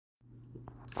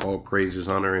All praises,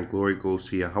 honor, and glory goes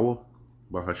to Yahweh,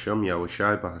 Bahashem, Yahweh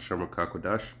Shai, Bahashem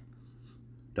Rakakwadash.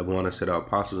 Double honor to the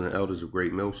apostles and elders of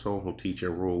Great Millstone who teach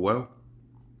and rule well.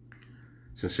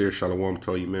 Sincere shalom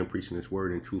to all you men preaching this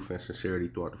word in truth and sincerity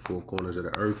throughout the four corners of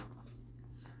the earth.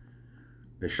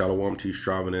 And shalom to you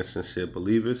striving and sincere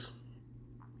believers.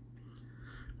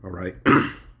 All right.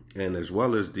 And as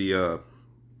well as the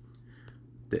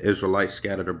Israelites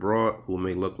scattered abroad who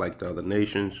may look like the other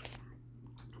nations,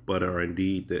 but are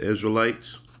indeed the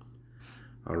Israelites.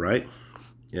 All right.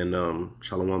 And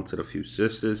shalom to the few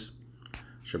sisters.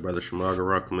 It's your brother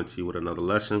Shamagara coming to you with another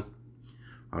lesson.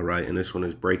 All right. And this one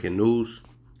is breaking news.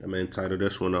 I'm going to entitle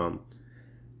this one,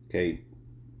 okay,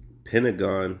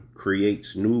 Pentagon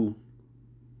creates new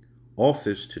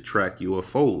office to track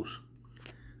UFOs.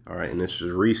 All right. And this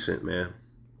is recent, man.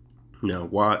 Now,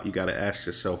 why? You got to ask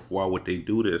yourself, why would they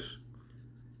do this?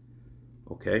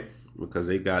 Okay. Because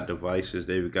they got devices.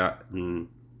 They've got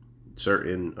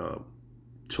certain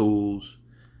tools,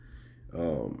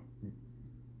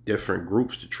 different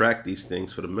groups to track these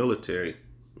things for the military.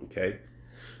 Okay.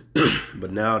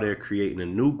 But now they're creating a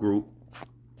new group,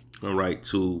 all right,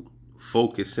 to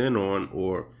focus in on,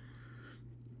 or,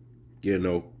 you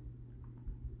know,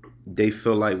 they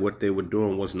feel like what they were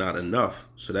doing was not enough.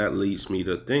 So that leads me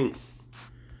to think,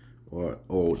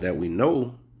 or that we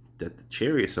know that the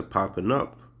chariots are popping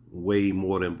up way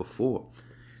more than before.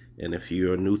 And if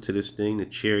you're new to this thing, the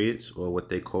chariots, or what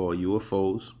they call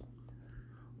UFOs,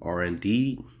 are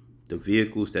indeed the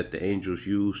vehicles that the angels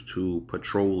use to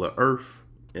patrol the earth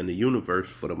and the universe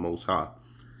for the Most High.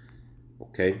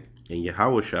 Okay? And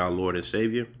Yahweh, our Lord and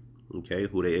Savior, okay,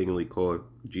 who they ignorantly call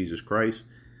Jesus Christ,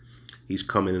 he's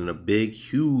coming in a big,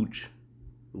 huge,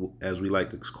 as we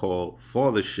like to call,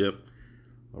 fathership,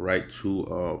 all right,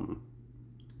 to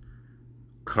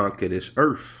conquer this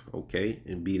earth, okay,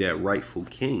 and be that rightful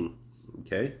king,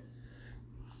 okay.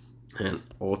 And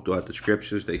all throughout the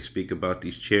scriptures, they speak about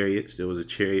these chariots. There was a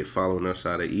chariot following us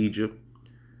out of Egypt,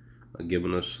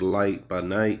 giving us light by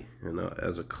night and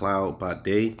as a cloud by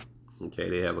day. Okay,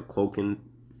 they have a cloaking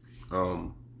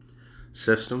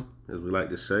system, as we like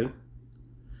to say.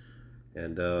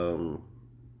 And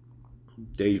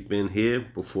they've been here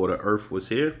before the earth was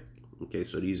here. Okay,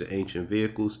 so these are ancient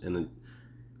vehicles, and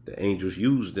the angels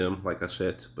use them, like I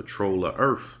said, to patrol the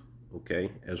earth,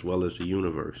 okay, as well as the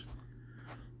universe.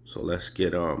 So let's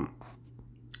get,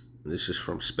 this is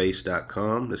from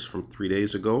space.com. This is from 3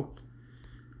 days ago.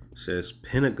 It says,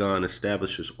 Pentagon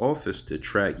establishes office to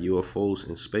track UFOs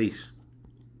in space.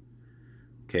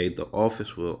 Okay, the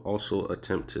office will also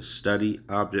attempt to study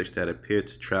objects that appear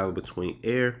to travel between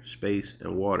air, space,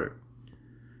 and water.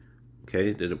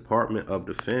 Okay, the Department of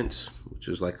Defense, which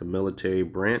is like a military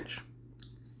branch,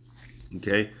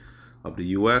 okay, of the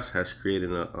U.S., has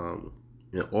created an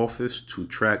office to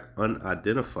track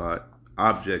unidentified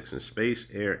objects in space,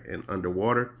 air, and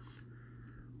underwater,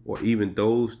 or even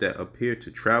those that appear to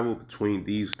travel between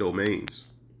these domains.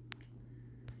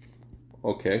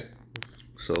 Okay,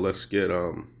 so let's get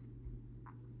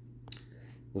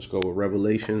let's go with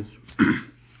Revelations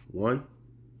 1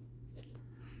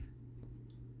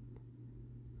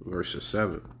 verses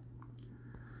 7.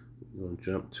 We're gonna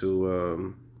jump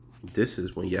to this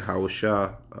is when Yahweh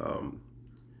Shah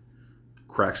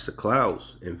cracks the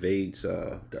clouds, invades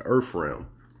the earth realm.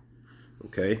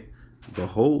 Okay,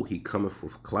 behold, he cometh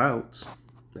with clouds.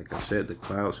 Like I said, the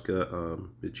clouds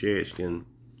can, the chariots can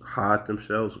hide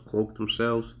themselves, or cloak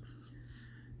themselves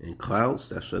in clouds.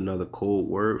 That's another code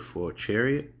word for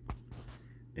chariot.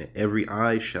 And every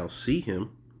eye shall see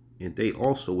him, and they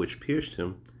also which pierced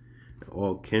him, and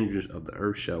all kindreds of the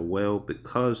earth shall wail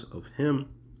because of him.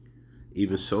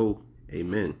 Even so,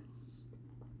 amen.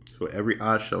 So every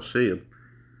eye shall see him.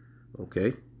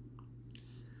 Okay.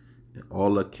 And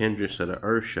all the kindreds of the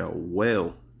earth shall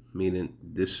wail, meaning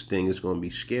this thing is going to be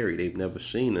scary. They've never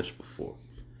seen this before.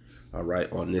 All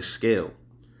right, on this scale.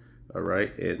 All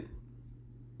right, and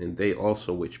they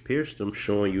also which pierced them,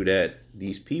 showing you that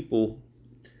these people,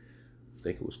 I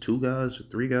think it was 2 guys or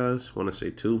 3 guys, I want to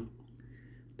say 2,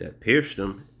 that pierced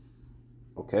them.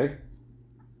 Okay,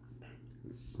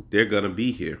 they're gonna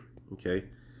be here. Okay,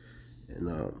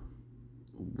 and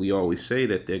we always say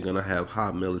that they're gonna have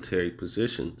high military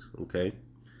positions. Okay,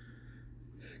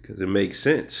 because it makes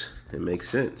sense. It makes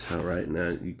sense. All right,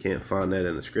 now you can't find that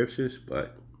in the scriptures,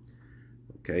 but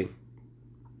okay,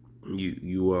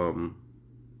 you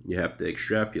have to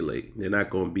extrapolate. They're not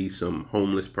going to be some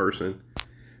homeless person.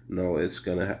 No, it's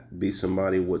going to be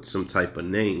somebody with some type of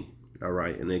name. All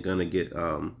right, and they're going to get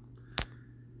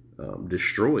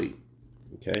destroyed.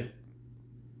 Okay,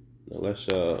 now let's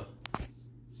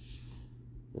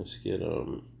get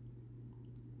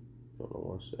Hold on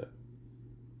one sec.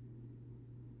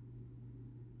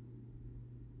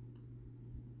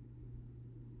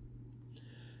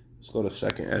 Let's go to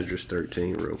 2nd Ezra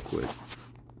 13 real quick.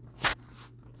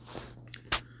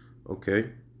 Okay.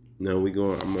 Now we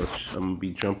go. I'm gonna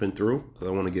be jumping through because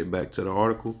I want to get back to the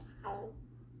article.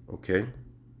 Okay.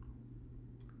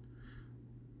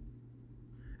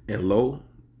 And lo,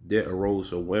 there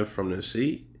arose a wind from the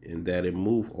sea, and that it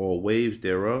moved all waves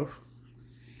thereof.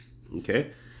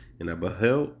 Okay. And I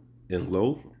beheld, and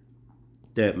lo,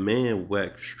 that man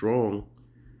waxed strong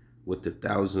with the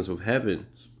thousands of heavens.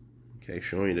 Okay,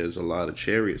 showing there's a lot of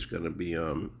chariots going to be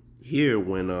here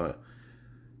when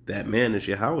that man is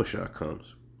Yahushua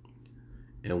comes.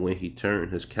 And when he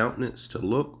turned his countenance to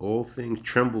look, all things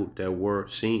trembled that were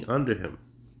seen under him.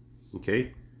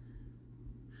 Okay.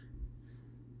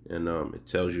 And it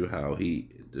tells you how the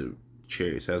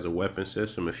chariots has a weapon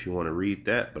system if you want to read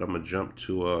that. But I'm gonna jump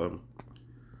to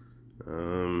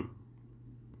let's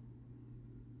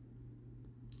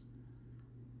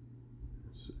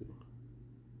see.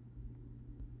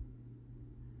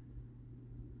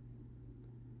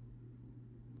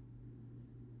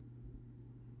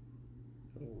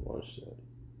 One second.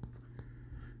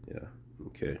 Yeah.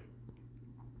 Okay.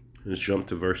 Let's jump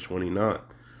to verse 29.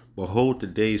 Behold, the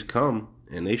days come,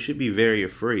 and they should be very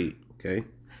afraid. Okay.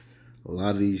 A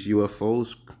lot of these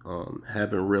UFOs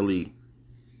haven't really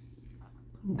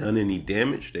done any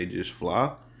damage. They just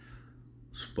fly.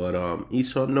 But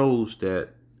Esau knows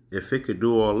that if it could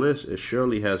do all this, it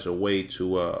surely has a way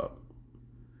to.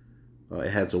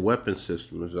 It has a weapon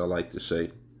system, as I like to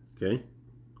say. Okay.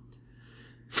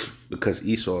 Because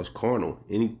Esau is carnal.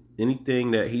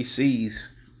 Anything that he sees,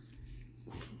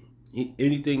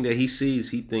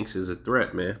 he thinks is a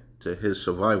threat, man, to his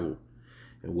survival,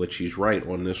 and which he's right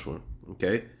on this one.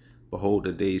 Okay. Behold,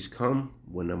 the days come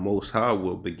when the Most High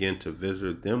will begin to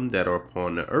visit them that are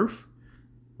upon the earth.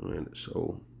 And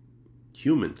so,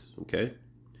 humans, okay?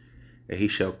 And he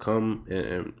shall come,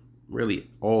 and really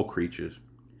all creatures,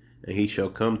 and he shall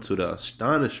come to the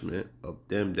astonishment of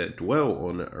them that dwell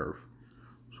on the earth.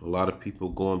 So a lot of people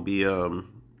going to be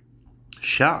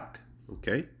shocked,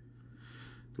 okay?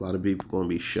 A lot of people going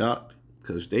to be shocked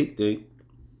because they think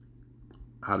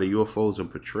how the UFOs are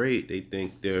portrayed. They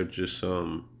think they're just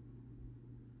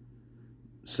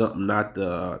something not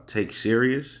to take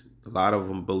serious. A lot of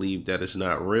them believe that it's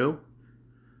not real.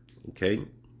 Okay,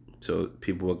 so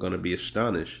people are going to be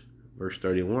astonished. Verse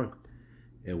 31.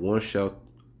 And one shall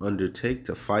undertake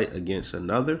to fight against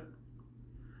another,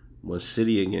 one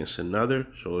city against another.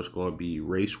 So it's going to be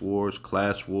race wars,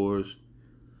 class wars,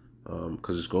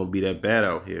 because it's going to be that bad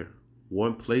out here.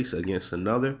 One place against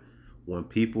another, one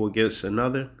people against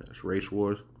another. That's race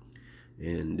wars.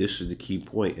 And this is the key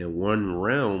point. In one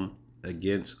realm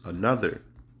against another.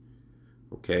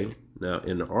 Okay, now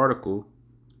in the article,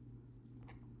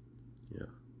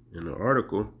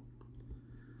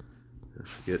 let's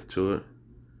get to it.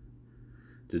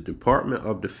 The Department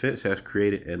of Defense has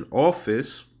created an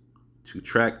office to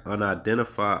track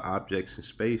unidentified objects in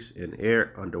space and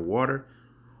air, underwater,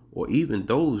 or even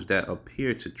those that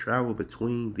appear to travel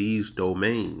between these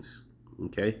domains.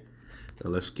 Okay,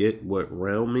 now let's get what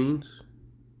realm means.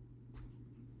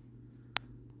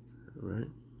 All right.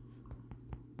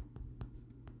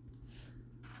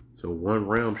 So one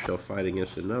realm shall fight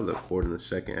against another, according to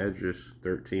 2nd Ezra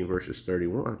 13 verses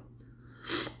 31.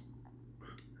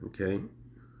 Okay.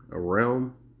 A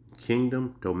realm,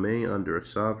 kingdom, domain under a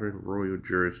sovereign royal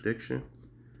jurisdiction.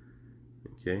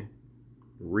 Okay.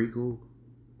 Regal.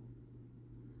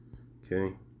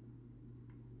 Okay.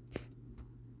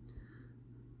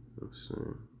 Let's see.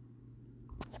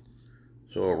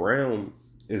 So a realm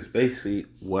is basically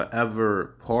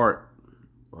whatever part,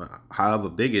 however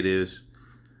big it is,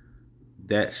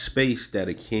 that space that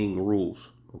a king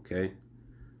rules. Okay.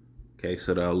 Okay,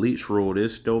 so the elites rule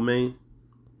this domain,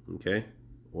 okay,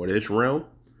 or this realm.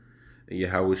 And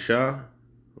Yahushua,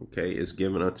 okay, is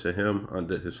given unto him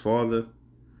under his father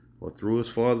or through his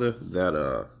father,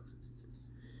 that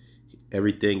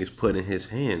everything is put in his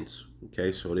hands.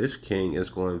 Okay, so this king is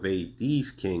going to invade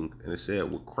these kings, and it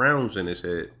said with crowns in his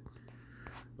head.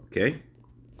 Okay,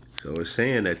 so it's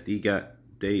saying that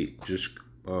they just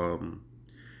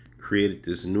created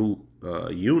this new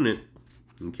unit,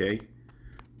 okay,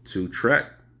 to track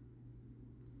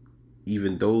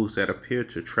even those that appear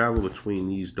to travel between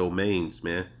these domains,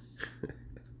 man.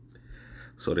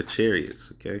 So the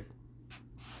chariots, okay.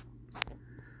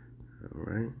 All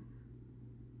right.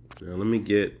 Now let me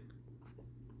get.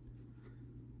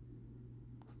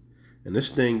 And this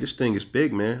thing is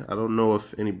big, man. I don't know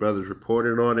if any brothers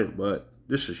reported on it, but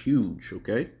this is huge,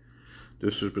 okay.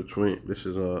 This is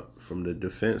from the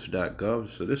defense.gov.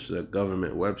 So this is a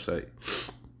government website.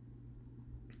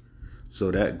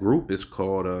 So that group is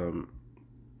called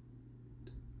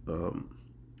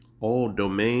All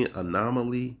Domain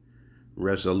Anomaly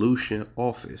Resolution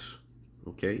Office.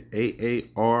 Okay,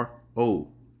 AARO.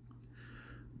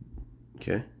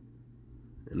 Okay,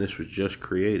 and this was just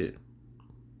created.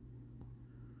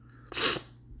 Let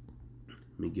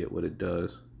me get what it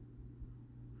does.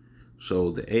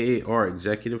 So the AAR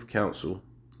Executive Council,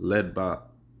 led by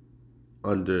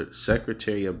under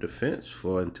Secretary of Defense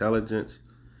for Intelligence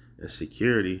and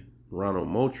Security, Ronald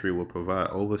Moultrie, will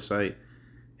provide oversight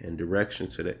and direction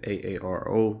to the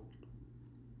AARO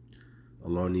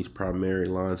along these primary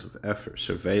lines of effort: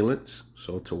 surveillance,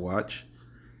 so to watch,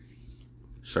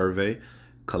 survey,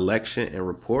 collection and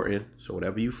reporting, so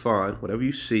whatever you find, whatever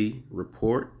you see,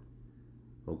 report,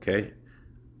 okay,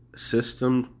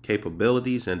 system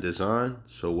capabilities and design,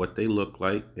 so what they look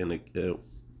like and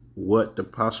what the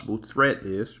possible threat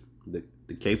is, the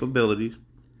capabilities,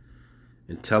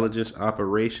 intelligence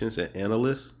operations and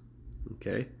analysts,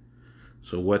 okay,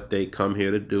 so what they come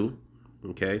here to do,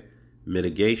 okay,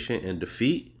 mitigation and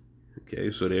defeat,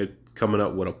 okay, so they're coming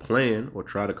up with a plan or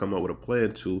try to come up with a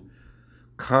plan to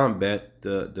combat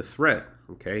the threat,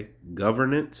 okay,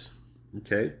 governance,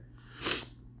 okay,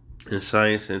 and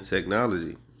science and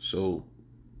technology. So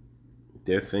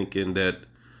they're thinking that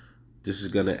this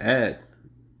is going to add,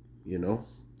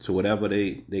 to whatever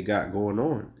they got going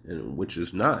on, and which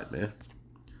is not, man.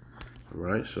 All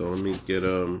right, so let me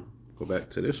go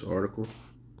back to this article.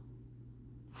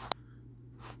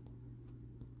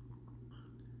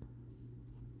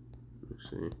 Let's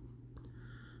see.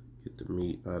 Get the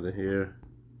meat out of here.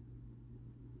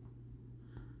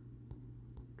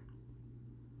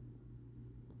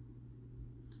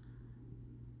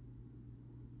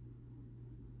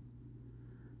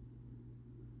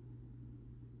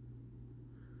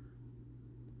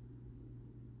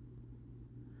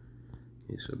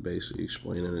 So basically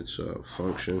explaining its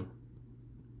function.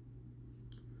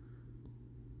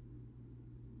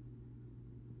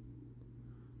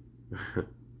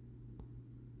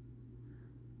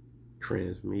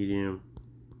 Transmedium.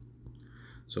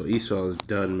 So Esau is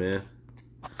done, man.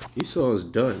 Esau is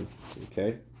done.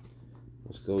 Okay.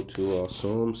 Let's go to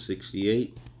Psalm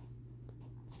 68.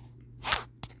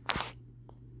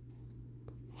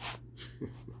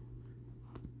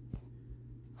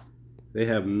 They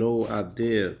have no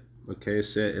idea. Okay, it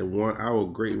said in 1 hour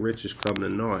great riches come to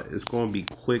naught. It's going to be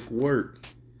quick work.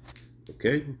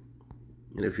 Okay,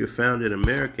 and if you're found in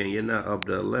America and you're not up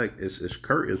to elect, it's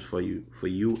curtains for you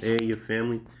and your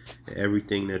family, and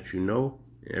everything that you know,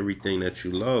 and everything that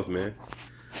you love, man.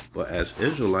 But as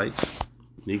Israelites,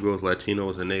 Negroes,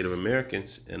 Latinos, and Native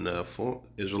Americans, and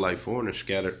Israelite foreigners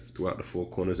scattered throughout the four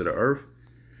corners of the earth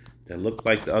that look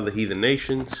like the other heathen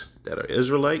nations that are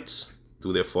Israelites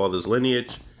through their father's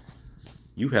lineage,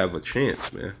 you have a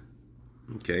chance, man.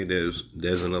 Okay, there's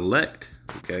an elect,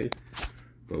 okay?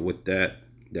 But with that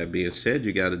being said,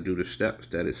 you got to do the steps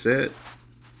that it said.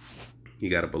 You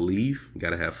got to believe, you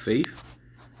got to have faith,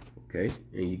 okay?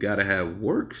 And you got to have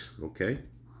works, okay?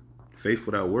 Faith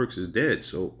without works is dead.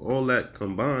 So all that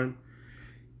combined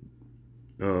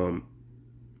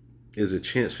is a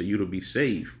chance for you to be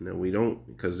saved. Now we don't,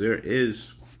 because there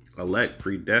is elect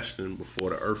predestined before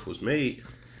the earth was made,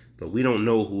 but we don't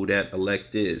know who that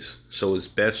elect is. So it's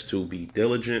best to be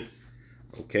diligent,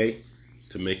 okay,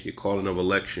 to make your calling of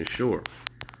election sure,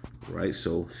 right?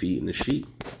 So feeding the sheep,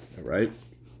 all right?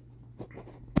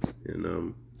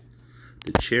 And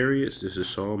the chariots, this is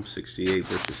Psalm 68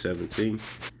 verses 17.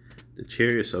 The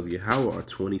chariots of Yahweh are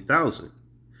 20,000,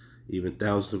 even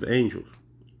thousands of angels.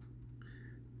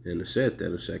 And it said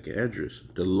that in second address,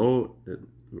 the Lord,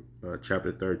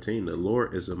 chapter 13, the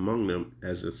Lord is among them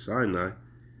as in Sinai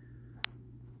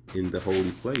in the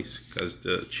holy place, because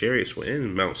the chariots were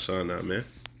in Mount Sinai, man.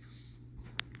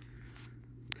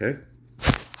 Okay,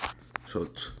 so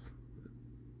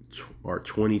are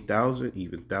 20,000,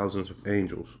 even thousands of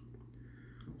angels.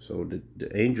 So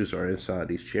the angels are inside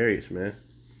these chariots, man.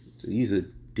 So these are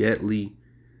deadly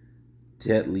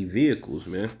vehicles,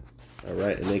 man. All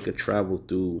right, and they could travel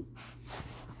through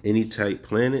any type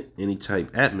planet, any type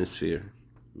atmosphere,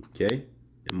 okay,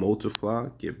 and multiply,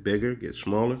 get bigger, get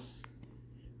smaller.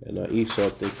 And Esau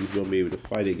think he's gonna be able to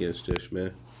fight against this,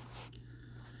 man.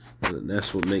 And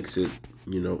that's what makes it,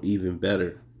 even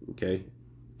better, okay.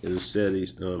 As it said,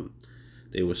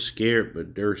 they were scared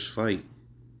but durst fight.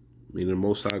 Meaning the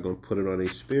Most High gonna put it on their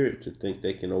spirit to think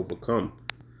they can overcome.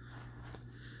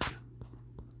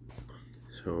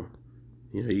 So,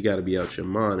 you got to be out your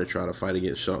mind to try to fight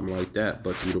against something like that.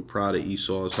 But through the pride of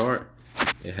Esau's heart,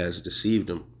 It has deceived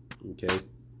them. Okay.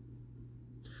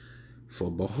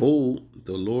 For behold,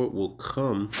 the Lord will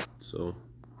come. So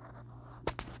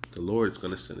the Lord is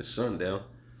going to send his son down.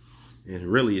 And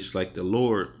really, it's like the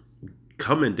Lord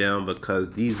coming down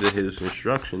because these are his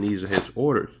instructions. These are his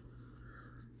orders.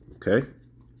 Okay.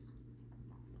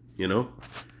 You know,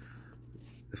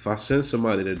 if I send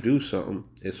somebody to do something,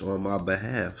 it's on my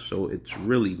behalf. So it's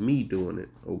really me doing it.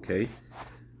 Okay.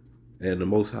 And the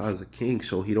Most High is a king,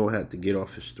 so he don't have to get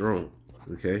off his throne.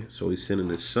 Okay. So he's sending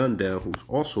his son down, who's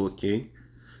also a king.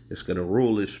 It's going to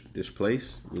rule this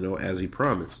place, you know, as he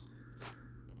promised.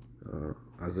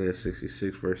 Isaiah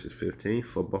 66 verses 15.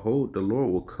 For behold, the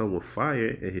Lord will come with fire,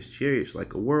 and his chariots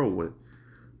like a whirlwind,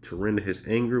 to render his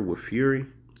anger with fury,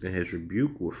 and his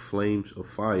rebuke with flames of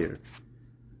fire.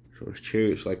 So his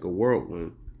chariots like a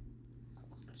whirlwind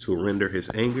to render his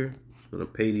anger. He's going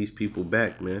to pay these people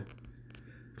back, man.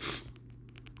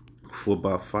 For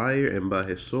by fire and by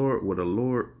his sword will the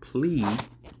Lord plead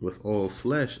with all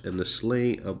flesh, and the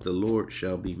slain of the Lord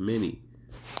shall be many.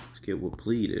 Let's get what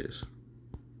plead is.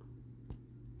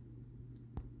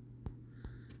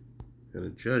 Gonna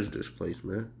judge this place,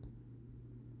 man.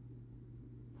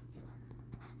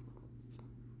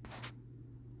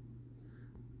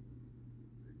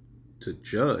 To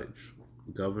judge,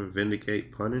 govern,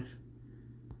 vindicate, punish.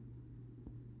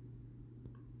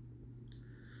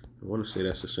 I want to say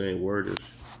that's the same word as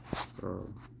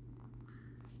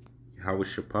Yahweh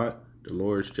Shabbat, the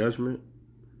Lord's judgment.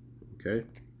 Okay.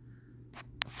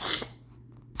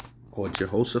 Or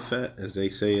Jehoshaphat, as they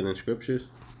say it in scriptures.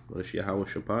 Or it's Yahweh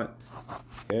Shabbat.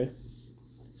 Okay.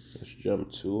 Let's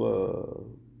jump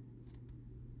to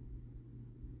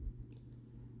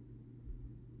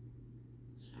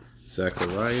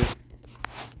Zechariah.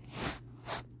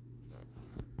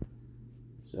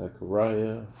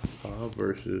 Zechariah 5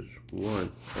 verses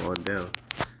 1 on down.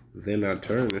 Then I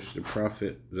turned, this is the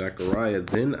prophet Zechariah.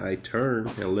 Then I turned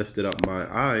and lifted up my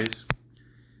eyes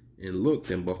and looked,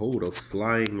 and behold, a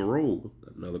flying roll.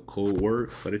 Another cold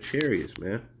word for the chariots,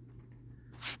 man.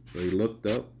 So he looked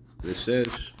up, and it says,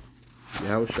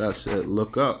 Yahushua said,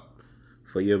 look up,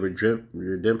 for your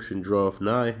redemption draweth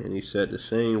nigh. And he said, the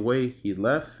same way he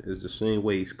left is the same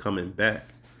way he's coming back.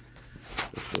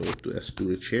 So that's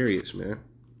through the chariots, man.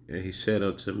 And he said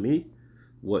unto me,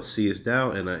 what seest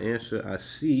thou? And I answered, I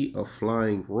see a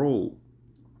flying roll.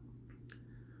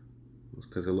 It's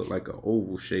because it looked like an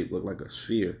oval shape, looked like a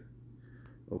sphere.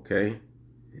 Okay.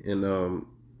 And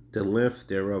the length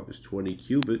thereof is 20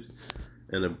 cubits,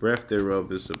 and the breadth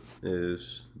thereof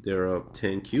is thereof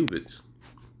 10 cubits.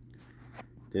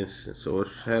 So it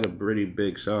had a pretty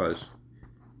big size.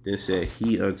 Then said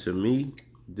he unto me,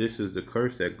 this is the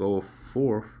curse that goeth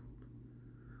forth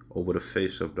over the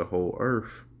face of the whole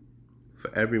earth.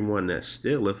 For everyone that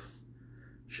stealeth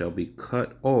shall be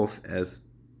cut off as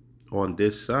on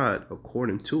this side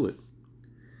according to it.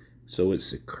 So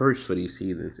it's a curse for these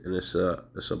heathens, and it's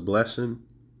a blessing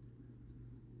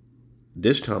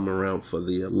this time around for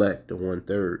the elect, the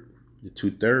 1/3. The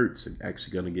 2/3 are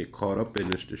actually going to get caught up in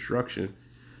this destruction,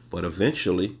 but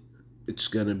eventually it's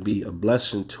going to be a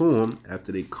blessing to them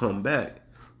after they come back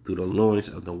through the loins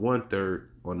of the 1/3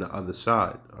 on the other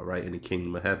side, all right, in the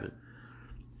kingdom of heaven.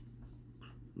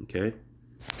 Okay.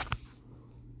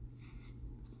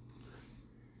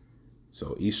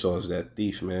 So Esau is that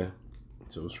thief, man.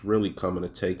 So it's really coming to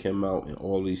take him out and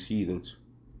all these heathens.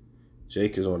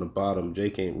 Jake is on the bottom.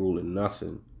 Jake ain't ruling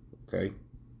nothing. Okay.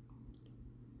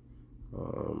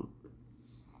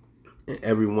 And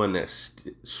everyone that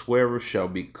sweareth shall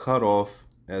be cut off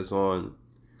as on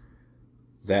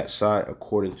that side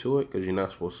according to it, because you're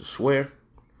not supposed to swear.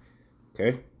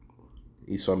 Okay.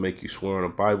 Esau make you swear on a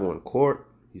Bible in court.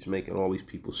 He's making all these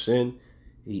people sin.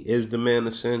 He is the man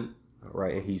of sin. All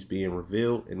right. And he's being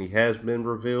revealed, and he has been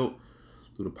revealed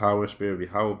through the power and spirit of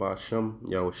Yahweh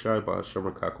Ba'Shem, Yahweh Shai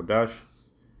Ba'Shem Kakodash.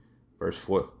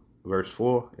 Verse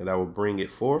 4, and I will bring it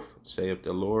forth, saith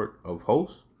the Lord of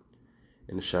hosts,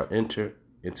 and it shall enter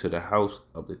into the house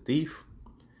of the thief.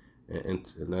 And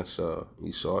that's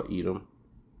Esau, Edom.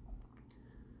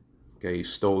 Okay, he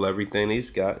stole everything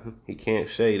he's got. He can't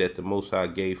say that the Most High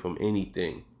gave him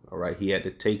anything. All right, he had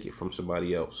to take it from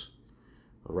somebody else.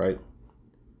 All right.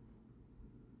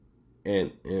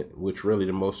 And which really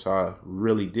the Most High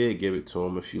really did give it to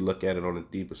him if you look at it on a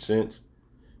deeper sense,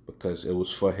 because it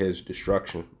was for his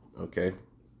destruction. Okay,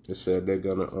 it said they're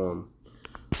gonna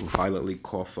violently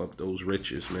cough up those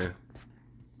riches, man.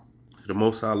 The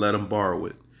Most High let them borrow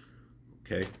it.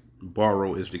 Okay,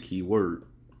 borrow is the key word.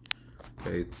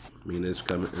 Okay, I mean it's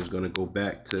gonna go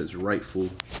back to its rightful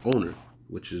owner,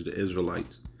 which is the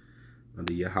Israelites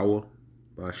under Yahweh,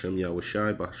 Ba'Shem Yahweh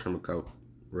Shai, Ba'Shem Kau.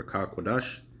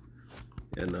 Rakakwadash,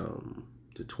 and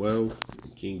the 12,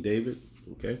 King David,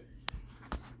 okay,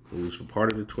 who was a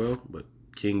part of the 12, but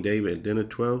King David and then the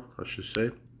 12, I should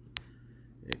say.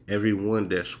 And every one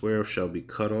that sweareth shall be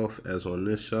cut off, as on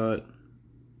this side,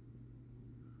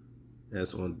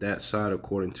 as on that side,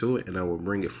 according to it. And I will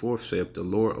bring it forth, saith the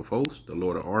Lord of hosts, the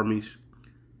Lord of armies.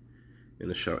 And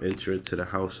it shall enter into the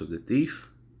house of the thief,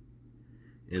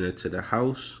 and into the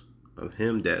house of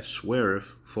him that sweareth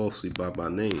falsely by my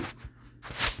name.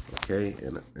 Okay,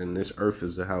 and this earth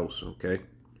is the house, okay?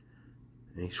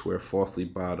 And he swear falsely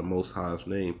by the Most High's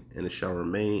name, and it shall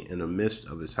remain in the midst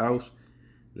of his house,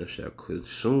 and it shall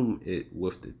consume it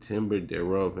with the timber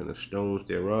thereof and the stones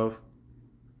thereof.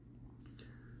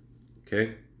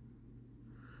 Okay?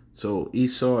 So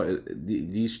Esau,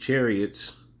 these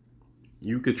chariots,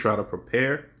 you could try to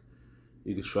prepare.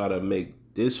 You could try to make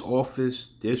this office,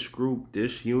 this group,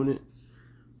 this unit,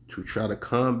 to try to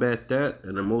combat that.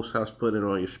 And the Most High's putting it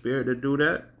on your spirit to do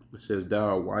that. It says,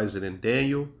 thou art wiser than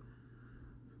Daniel.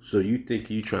 So you think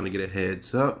you're trying to get a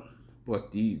heads up.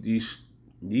 But these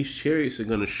chariots are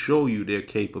going to show you their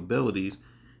capabilities.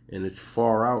 And it's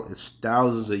far out. It's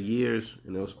thousands of years.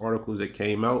 In those articles that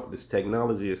came out, this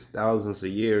technology is thousands of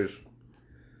years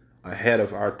ahead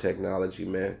of our technology,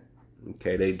 man.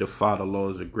 Okay, they defy the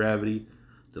laws of gravity,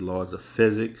 the laws of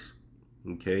physics.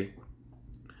 Okay,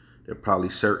 there are probably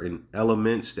certain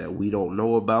elements that we don't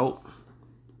know about.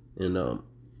 And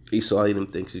Esau Edom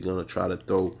thinks he's gonna try to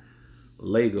throw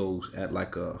Legos at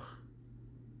like a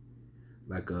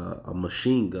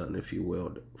machine gun, if you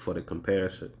will, for the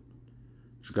comparison.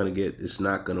 It's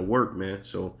not gonna work, man.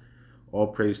 So all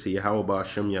praise to Yahweh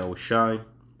Ba'Shem Yahushai,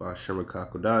 Ba'Shem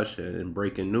Rakakwadash. And in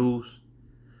breaking news,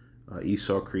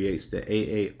 Esau creates the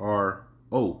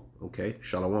AARO. Okay,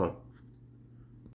 Shalom.